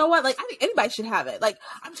 you know what? Like, I think anybody should have it. Like,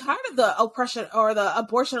 I'm tired of the oppression or the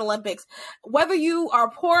abortion Olympics. Whether you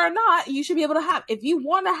are poor or not, you should be able to have it. If you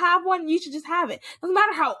want to have one, you should just have it. Doesn't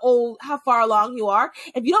matter how old, how far along you are.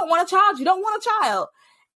 If you don't want a child, you don't want a child.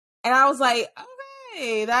 And I was like,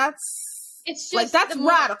 okay, it's just like, that's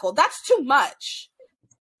radical. That's too much.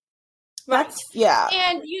 Right. Yeah.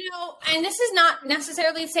 And, and this is not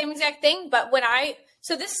necessarily the same exact thing, but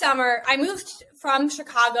so this summer, I moved from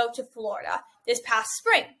Chicago to Florida this past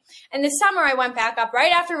spring. And this summer, I went back up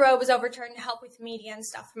right after Roe was overturned to help with media and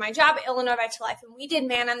stuff for my job at Illinois Right to Life. And we did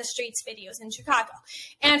Man on the Streets videos in Chicago.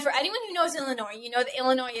 And for anyone who knows Illinois, you know that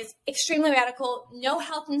Illinois is extremely radical, no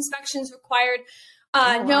health inspections required,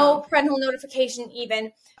 no parental notification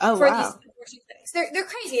even for these abortion clinics. They're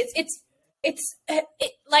crazy. It's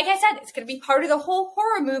like I said, it's going to be part of the whole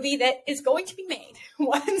horror movie that is going to be made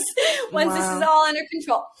once this is all under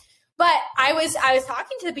control. But I was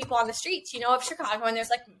talking to the people on the streets, of Chicago, and there's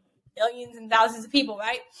like millions and thousands of people,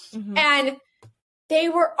 right? Mm-hmm. And they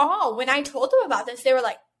were all, when I told them about this, they were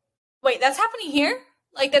like, wait, that's happening here?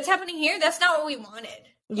 Like, that's happening here? That's not what we wanted.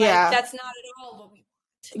 Yeah. Like, that's not at all what we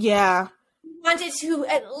want. Yeah. We want it to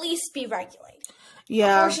at least be regulated.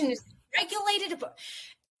 Yeah. Abortion is regulated, but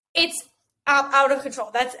it's out of control.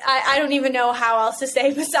 I don't even know how else to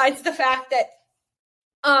say besides the fact that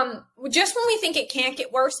just when we think it can't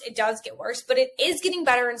get worse, it does get worse, but it is getting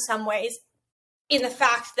better in some ways in the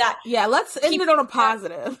fact that... Yeah, let's end it on a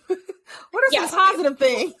positive. What are some positive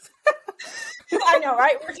things? I know,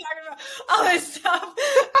 right? We're talking about all this stuff.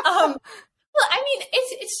 Well, I mean,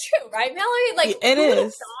 it's true, right, Mallory? Like, it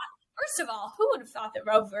is. First of all, who would have thought that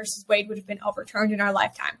Roe versus Wade would have been overturned in our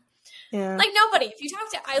lifetime? Yeah. Like, nobody. If you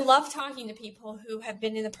I love talking to people who have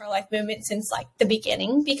been in the pro-life movement since like the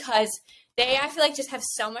beginning, because I feel like, just have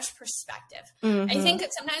so much perspective. Mm-hmm. I think that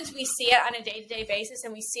sometimes we see it on a day-to-day basis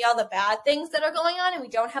and we see all the bad things that are going on and we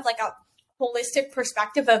don't have like a holistic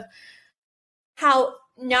perspective of how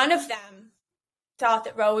none of them thought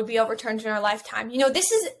that Roe would be overturned in our lifetime.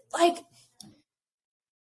 This is like,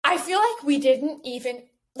 I feel like we didn't even,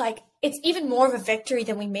 like, it's even more of a victory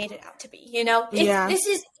than we made it out to be, This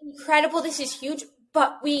is incredible. This is huge,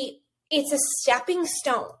 but it's a stepping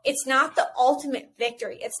stone. It's not the ultimate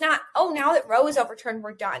victory. It's not, now that Roe is overturned,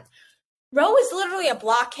 we're done. Roe is literally a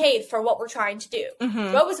blockade for what we're trying to do.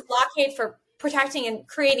 Mm-hmm. Roe is a blockade for protecting and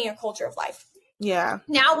creating a culture of life. Yeah.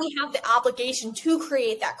 Now we have the obligation to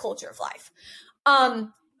create that culture of life.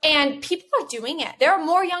 And people are doing it. There are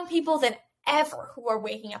more young people than ever who are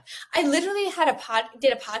waking up. I literally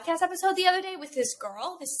did a podcast episode the other day with this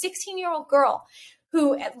 16-year-old girl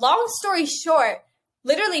who, long story short,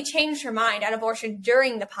 literally changed her mind on abortion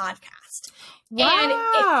during the podcast.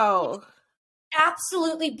 Wow. And it's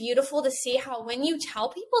absolutely beautiful to see how when you tell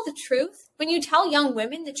people the truth, when you tell young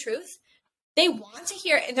women the truth, they want to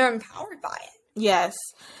hear it and they're empowered by it. Yes.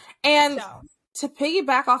 And to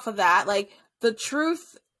piggyback off of that, like, the truth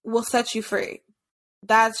will set you free.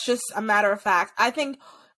 That's just a matter of fact. I think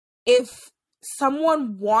if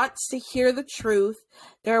someone wants to hear the truth,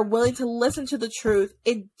 they're willing to listen to the truth,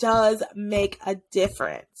 it does make a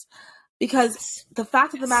difference. Because the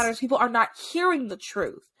fact of the matter is, people are not hearing the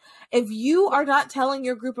truth. If you are not telling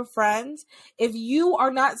your group of friends, if you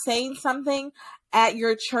are not saying something at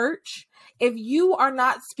your church, if you are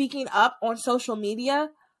not speaking up on social media,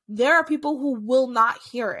 there are people who will not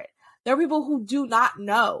hear it. There are people who do not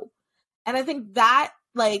know. And I think that,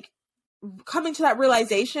 like, coming to that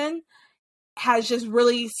realization has just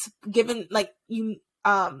really given, like, you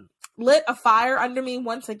lit a fire under me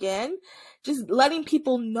once again. Just letting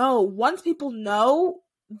people know. Once people know,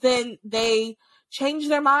 then they change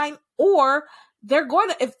their mind, or they're going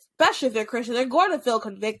to, especially if they're Christian, they're going to feel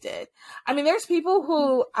convicted. I mean, there's people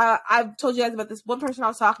who, I've told you guys about this one person I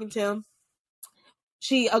was talking to.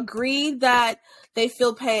 She agreed that they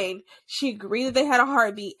feel pain. She agreed that they had a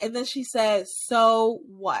heartbeat. And then she said, so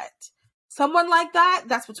what? Someone like that,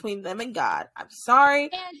 that's between them and God. I'm sorry.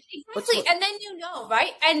 And exactly. And then you know,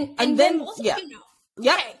 right? And then both of you know.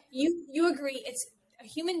 Yep. Okay, you agree. It's a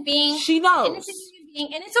human being. She knows. And it's a human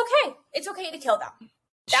being. And it's okay. It's okay to kill them.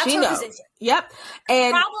 That's she her knows. position. Yep.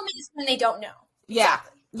 And the problem is when they don't know. Yeah.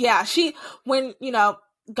 Exactly. Yeah. When,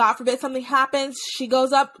 God forbid something happens, she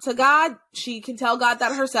goes up to God. She can tell God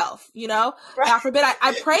that herself, Right. God forbid.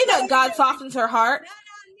 I pray that God softens her heart.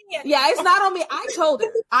 Yeah, it's not on me. I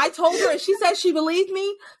told her, and she said she believed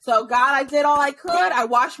me. So, God, I did all I could. I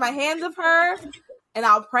washed my hands of her, and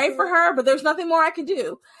I'll pray for her, but there's nothing more I can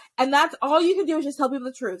do. And that's all you can do is just tell people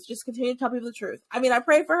the truth. Just continue to tell people the truth. I mean, I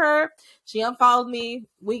prayed for her. She unfollowed me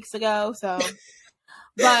weeks ago, so...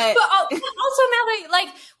 But also, Mallory, like,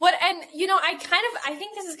 what, and, I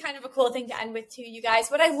think this is kind of a cool thing to end with, too, you guys.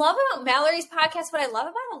 What I love about Mallory's podcast, what I love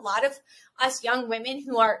about a lot of us young women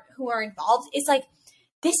who are involved is, like,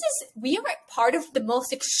 we are part of the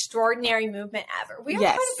most extraordinary movement ever. We are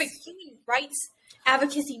part of a human rights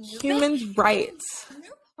advocacy movement. Human rights. We're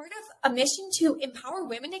part of a mission to empower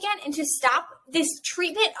women again and to stop this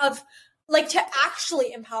treatment of, like, to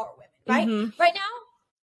actually empower women, right? Mm-hmm. Right now,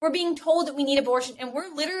 we're being told that we need abortion, and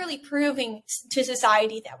we're literally proving to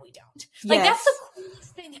society that we don't. Like, that's the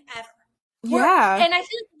coolest thing ever. And I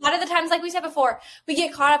feel like a lot of the times, like we said before, we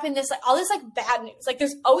get caught up in this, like, all this, like, bad news. Like,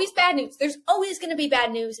 there's always bad news. There's always going to be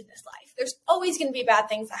bad news in this life. There's always going to be bad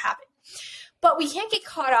things that happen. But we can't get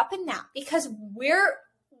caught up in that because we're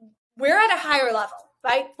at a higher level,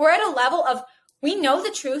 right? We're at a level of, we know the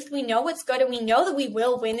truth, we know what's good, and we know that we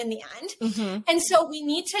will win in the end. Mm-hmm. And so we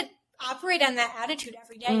need to operate on that attitude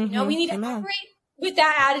every day. Mm-hmm. We need to operate with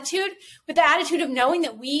that attitude of knowing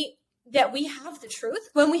that we have the truth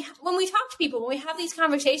when we talk to people, when we have these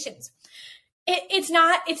conversations. It's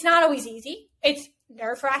not always easy. It's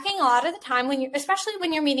nerve-wracking a lot of the time especially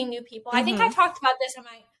when you're meeting new people. Mm-hmm. I think I talked about this on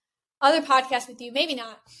my other podcast with you, maybe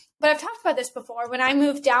not, but I've talked about this before. When I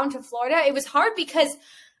moved down to Florida, it was hard because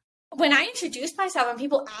when I introduced myself and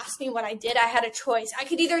people asked me what I did, I had a choice. I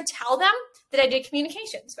could either tell them that I did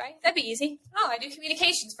communications, right? That'd be easy. Oh, I do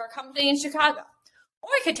communications for a company in Chicago. Or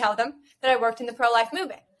I could tell them that I worked in the pro-life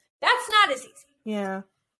movement. That's not as easy. Yeah.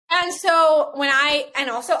 And so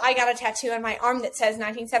I got a tattoo on my arm that says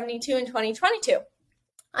 1972 and 2022.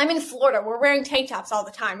 I'm in Florida. We're wearing tank tops all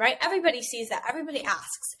the time, right? Everybody sees that. Everybody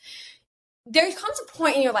asks. There comes a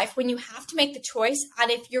point in your life when you have to make the choice on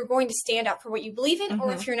if you're going to stand up for what you believe in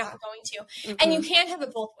or if you're not going to. Mm-hmm. And you can't have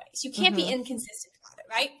it both ways. You can't be inconsistent about it,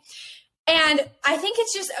 right? And I think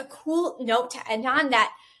it's just a cool note to end on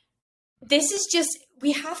that this is just,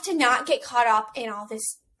 we have to not get caught up in all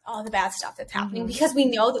the bad stuff that's happening because we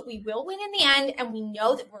know that we will win in the end, and we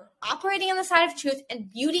know that we're operating on the side of truth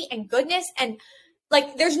and beauty and goodness, and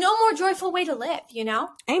like, there's no more joyful way to live,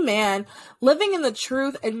 Amen. Living in the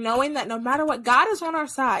truth and knowing that no matter what, God is on our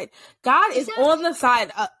side. God is on the side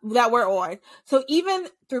that we're on. So even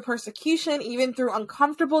through persecution, even through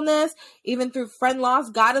uncomfortableness, even through friend loss,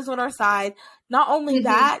 God is on our side. Not only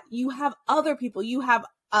that, you have other people. You have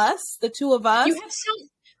us, the two of us. You have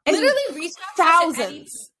literally reached out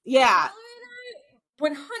thousands. Yeah.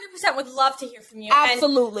 100% would love to hear from you.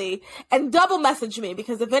 Absolutely. And double message me,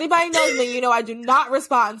 because if anybody knows me, I do not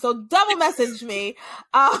respond. So double message me.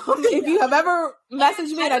 If you have ever messaged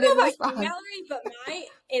me and I didn't respond. Mallory, but my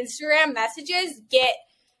Instagram messages get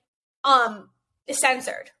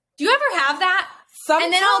censored. Do you ever have that? Sometimes,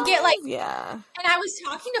 and then I'll get yeah. And I was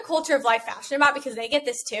talking to Culture of Life Fashion about, because they get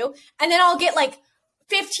this too. And then I'll get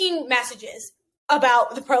 15 messages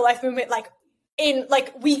about the pro-life movement, in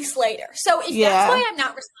weeks later. So that's why I'm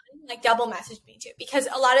not responding, double message me too, because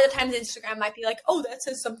a lot of the times Instagram might be oh, that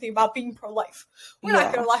says something about being pro-life. We're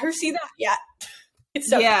not going to let her see that yet. It's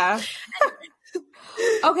so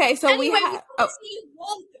Okay, so anyway,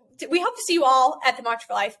 we hope to see you all at the March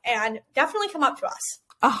for Life, and definitely come up to us.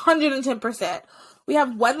 110%. We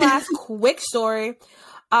have one last quick story.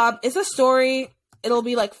 It's a story. It'll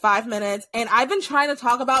be 5 minutes. And I've been trying to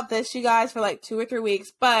talk about this, you guys, for 2 or 3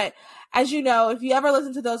 weeks. But as you know, if you ever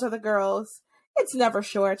listen to Those Are the Girls, It's never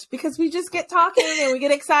short because we just get talking and we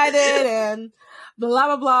get excited and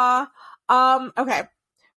blah, blah, blah. Okay,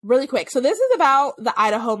 really quick. So this is about the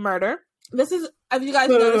Idaho murder. This is, as you guys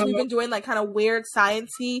noticed, we've been doing like kind of weird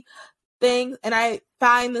science-y things, and I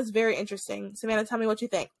find this very interesting. Savannah, tell me what you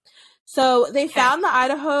think. So they found the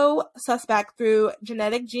Idaho suspect through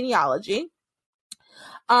genetic genealogy.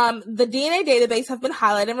 The DNA database have been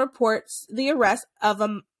highlighted and reports the arrest of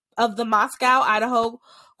the Moscow, Idaho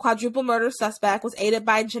quadruple murder suspect was aided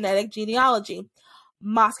by genetic genealogy.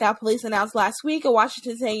 Moscow police announced last week a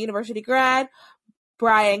Washington State University grad,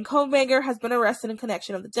 Brian Kovanger, has been arrested in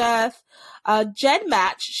connection of the death.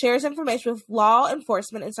 GEDmatch shares information with law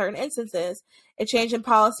enforcement in certain instances. It changed in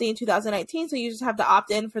policy in 2019, so users have to opt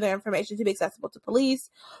in for their information to be accessible to police.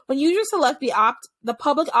 When users select the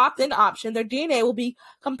public opt-in option, their DNA will be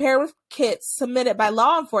compared with kits submitted by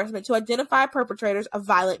law enforcement to identify perpetrators of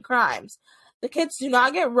violent crimes. The kits do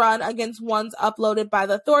not get run against ones uploaded by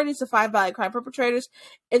the authorities to find violent crime perpetrators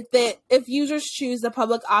if users choose the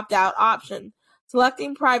public opt-out option.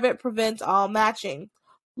 Selecting private prevents all matching.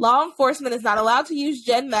 Law enforcement is not allowed to use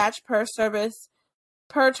GEDmatch per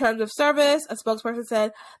terms of service, a spokesperson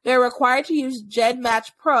said. They're required to use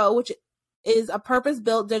GEDmatch Pro, which is a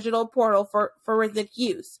purpose-built digital portal for forensic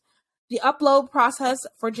use. The upload process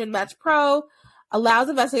for GEDmatch Pro allows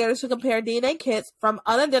investigators to compare DNA kits from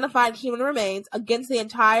unidentified human remains against the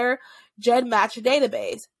entire GEDmatch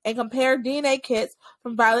database and compare DNA kits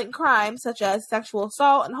from violent crimes such as sexual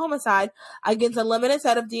assault and homicide against a limited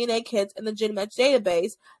set of DNA kits in the GEDmatch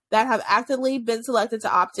database that have actively been selected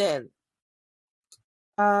to opt in.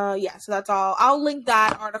 So that's all. I'll link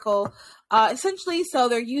that article. Essentially, so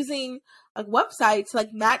they're using like websites to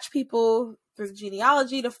like match people through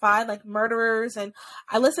genealogy to find like murderers. And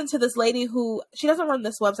I listened to this lady who, she doesn't run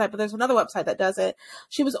this website, but there's another website that does it.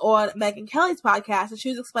 She was on Megyn Kelly's podcast, and she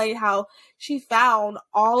was explaining how she found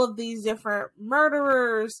all of these different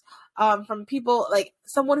murderers from people, like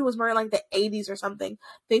someone who was murdered in like the 80s or something.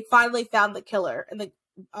 They finally found the killer, and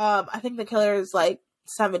I think the killer is like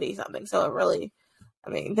 70 something. So it really, I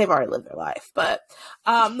mean, they've already lived their life. But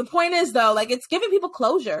the point is, though, like, it's giving people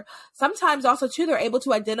closure. Sometimes also, too, they're able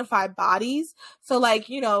to identify bodies. So, like,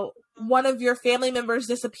 you know, one of your family members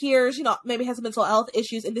disappears, you know, maybe has mental health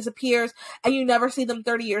issues and disappears, and you never see them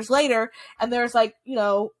 30 years later. And there's, like, you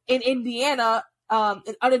know, in Indiana, an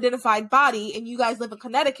unidentified body, and you guys live in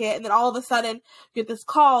Connecticut, and then all of a sudden you get this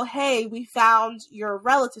call, hey, we found your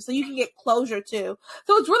relative. So you can get closure, too.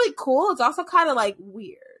 So it's really cool. It's also kind of, like,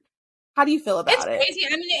 weird. How do you feel about it? It's crazy.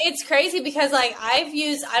 I mean, it's crazy because, like, I've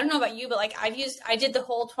used, I don't know about you, but, like, I did the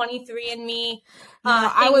whole 23andMe.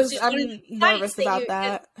 I'm nervous about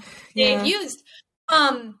that. They've used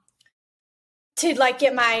to, like,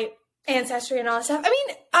 get my ancestry and all that stuff. I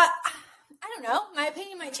mean, I don't know. My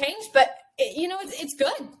opinion might change, but, you know, it's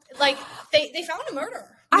good. Like, they found a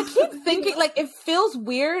murderer. I keep thinking, like, it feels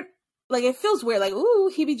weird. Like,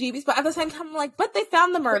 ooh, heebie-jeebies. But at the same time, I'm like, but they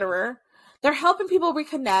found the murderer. They're helping people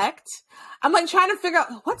reconnect. I'm like trying to figure out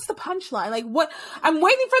what's the punchline. Like what? I'm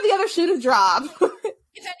waiting for the other shoe to drop. If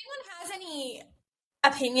anyone has any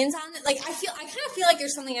opinions on it, like I kind of feel like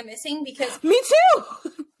there's something I'm missing because me too.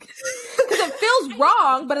 Because it feels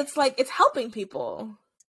wrong, but it's like it's helping people.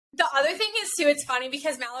 The other thing is too, it's funny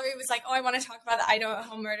because Mallory was like, "Oh, I want to talk about the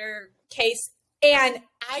Idaho murder case," and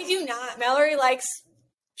I do not. Mallory likes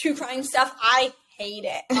true crime stuff. I hate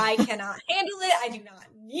it. I cannot handle it. I do not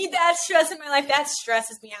need that stress in my life. That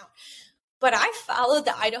stresses me out. But I followed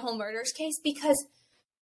the Idaho murders case because,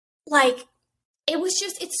 like,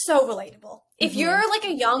 it's so relatable. If you're like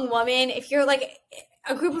a young woman, if you're like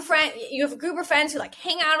a group of friends, you have a group of friends who like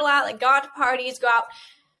hang out a lot, like go out to parties, go out.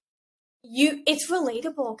 It's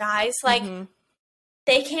relatable, guys. Like,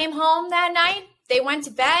 they came home that night, they went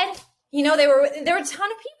to bed. You know, there were a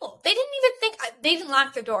ton of people. They didn't even think, they didn't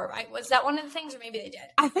lock their door, right? Was that one of the things, or maybe they did?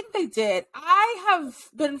 I think they did. I have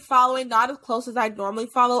been following not as close as I'd normally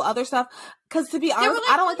follow other stuff, because to be honest,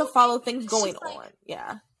 I don't like to follow things going on.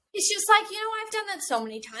 Yeah. It's just like, you know, I've done that so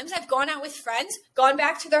many times. I've gone out with friends, gone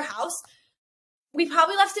back to their house. We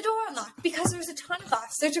probably left the door unlocked because there's a ton of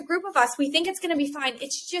us. There's a group of us. We think it's going to be fine.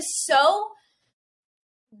 It's just so,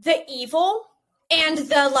 the evil and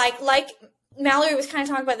the like Mallory was kind of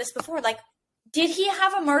talking about this before. Like, did he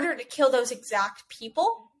have a murder to kill those exact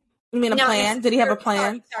people? You mean a plan? Did he have a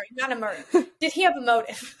plan? Sorry, not a murder. Did he have a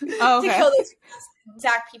motive to kill those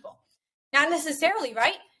exact people? Not necessarily,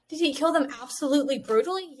 right? Did he kill them absolutely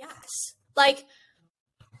brutally? Yes. Like,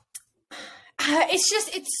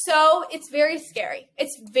 it's very scary.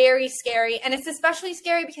 It's very scary. And it's especially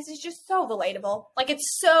scary because it's just so relatable. Like,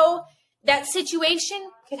 it's so that situation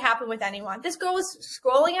could happen with anyone. This girl was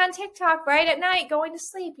scrolling on TikTok right at night, going to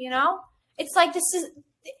sleep, you know? It's like,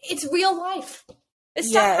 it's real life. This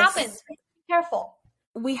stuff happens. Be careful.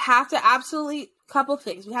 We have to couple of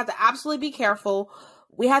things. We have to absolutely be careful.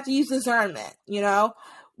 We have to use discernment, you know?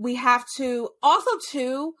 We have to also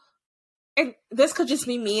too, and this could just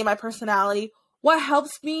be me and my personality, what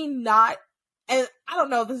helps me not, and I don't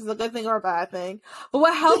know if this is a good thing or a bad thing, but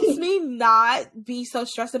what helps me not be so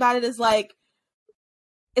stressed about it is like,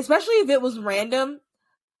 especially if it was random,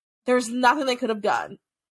 there's nothing they could have done.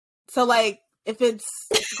 So like, if it's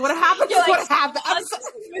what happened, you're what happened. I'm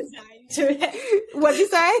just resigned to it. What'd you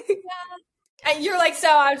say? Yeah. And you're like, so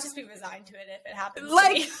I'll just be resigned to it if it happens.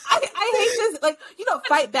 Like, to me. I hate this. Like, you know,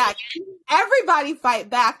 fight back. Everybody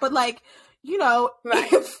fight back, but like, you know,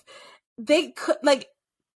 if they could, like,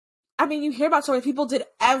 I mean, you hear about stories, people did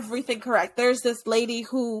everything correct. There's this lady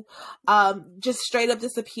who just straight up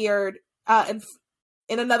disappeared in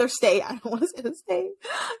another state. I don't want to say the state.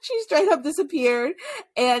 She straight up disappeared.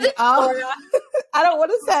 And I don't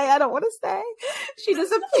want to say. She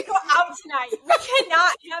disappeared. Go out tonight. We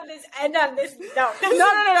cannot have this end on this note.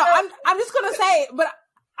 No. I'm just going to say, but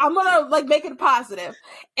I'm going to like make it positive.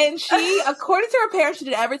 And she, according to her parents, she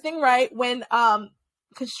did everything right when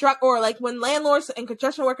when landlords and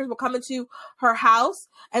construction workers will come into her house.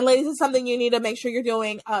 And ladies, this is something you need to make sure you're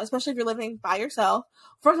doing, especially if you're living by yourself.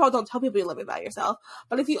 First of all, don't tell people you're living by yourself.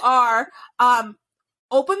 But if you are,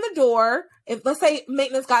 open the door. If, let's say,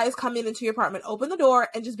 maintenance guy is coming into your apartment, open the door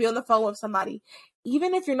and just be on the phone with somebody.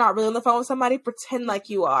 Even if you're not really on the phone with somebody, pretend like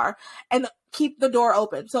you are and keep the door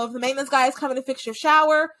open. So if the maintenance guy is coming to fix your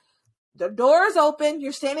shower, the door is open.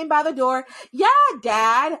 You're standing by the door. Yeah,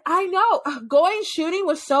 Dad, I know. Going shooting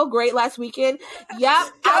was so great last weekend. Yep,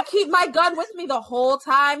 I keep my gun with me the whole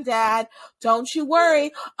time, Dad. Don't you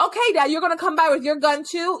worry. Okay, Dad, you're going to come by with your gun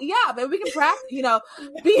too? Yeah, but we can practice, you know,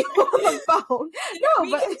 be on the phone.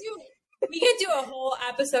 No, but... We could do a whole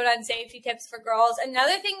episode on safety tips for girls.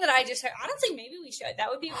 Another thing that I just heard, honestly, maybe we should.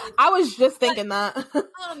 That would be really cool. I was just thinking that.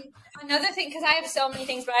 Another thing, because I have so many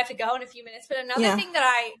things, but I have to go in a few minutes. But another thing that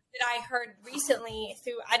I heard recently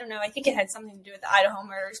through, I don't know, I think it had something to do with the Idaho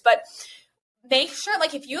murders, but make sure,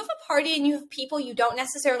 like, if you have a party and you have people you don't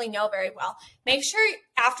necessarily know very well, make sure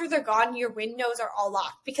after they're gone, your windows are all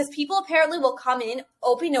locked. Because people apparently will come in,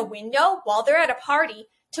 open a window while they're at a party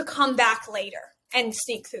to come back later and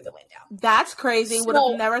sneak through the window. That's crazy. Would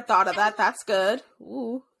have never thought of that. That's good.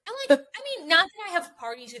 Ooh. And like, I mean, not that I have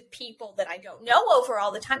parties with people that I don't know over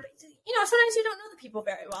all the time, but you know, sometimes you don't know the people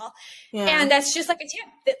very well. Yeah. And that's just like a tip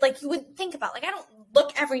that like you would think about. Like, I don't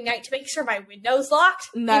look every night to make sure my window's locked.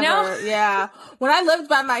 Never. You know? Yeah. When I lived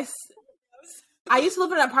by I used to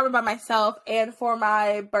live in an apartment by myself, and for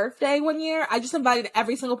my birthday one year, I just invited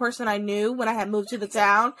every single person I knew when I had moved to the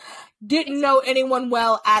town. Didn't know anyone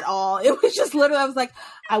well at all. It was just literally, I was like,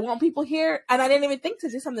 I want people here, and I didn't even think to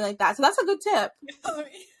do something like that. So that's a good tip.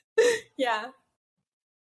 Yeah.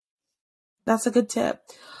 That's a good tip.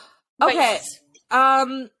 Okay.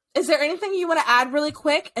 Is there anything you want to add really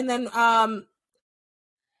quick? And then, I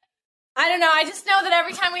don't know. I just know that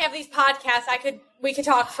every time we have these podcasts, we could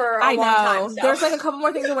talk for a long time. So. There's like a couple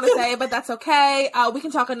more things I want to say, but that's okay. We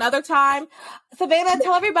can talk another time. Savannah,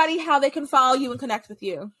 tell everybody how they can follow you and connect with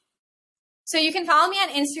you. So you can follow me on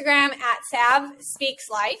Instagram at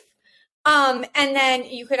SavSpeaksLife. And then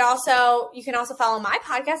you can also follow my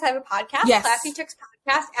podcast. I have a podcast, Classy Chicks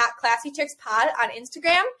Podcast at Classy Chicks Pod on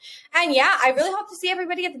Instagram. And yeah, I really hope to see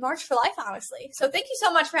everybody at the March for Life, honestly. So thank you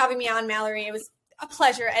so much for having me on, Mallory. It was a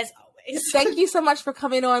pleasure as always. Thank you so much for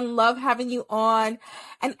coming on. Love having you on.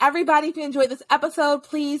 And everybody, if you enjoyed this episode,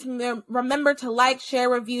 please remember to like,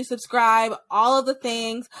 share, review, subscribe, all of the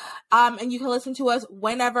things. And you can listen to us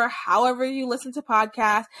whenever, however you listen to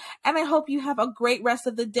podcasts. And I hope you have a great rest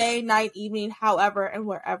of the day, night, evening, however, and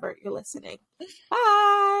wherever you're listening.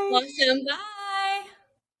 Bye. Awesome. Bye.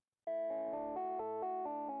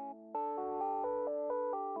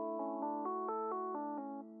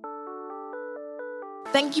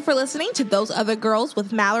 Thank you for listening to Those Other Girls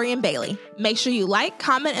with Mallory and Bailey. Make sure you like,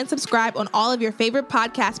 comment, and subscribe on all of your favorite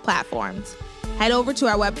podcast platforms. Head over to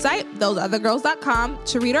our website, thoseothergirls.com,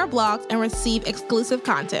 to read our blogs and receive exclusive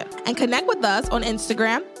content. And connect with us on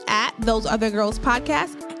Instagram at Those Other Girls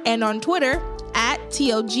Podcast and on Twitter at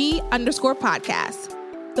TOG_podcast.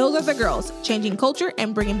 Those Other Girls, changing culture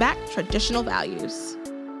and bringing back traditional values.